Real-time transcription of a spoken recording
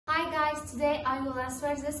guys, today I will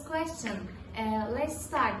answer this question. Let's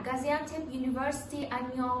start. Gaziantep University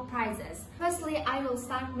annual prizes. Firstly, I will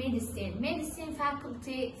start medicine. Medicine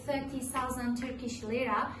faculty 30,000 Turkish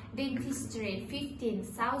lira, dentistry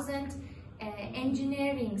 15,000,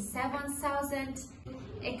 engineering 7,000,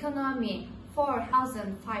 economy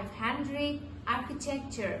 4,500,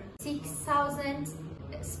 architecture 6,000,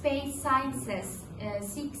 space sciences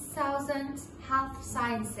 6,000, health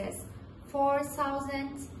sciences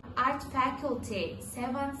 4,000, art faculty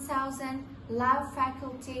 7,000, law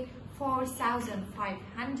faculty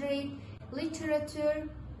 4,500, literature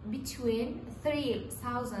between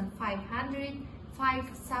 3,500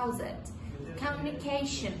 5,000,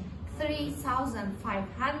 communication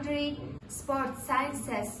 3,500, sports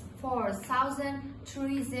sciences 4,000,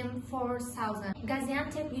 tourism 4,000.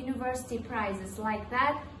 Gaziantep University prizes like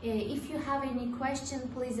that. If you have any question,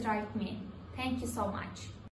 please write me. Thank you so much.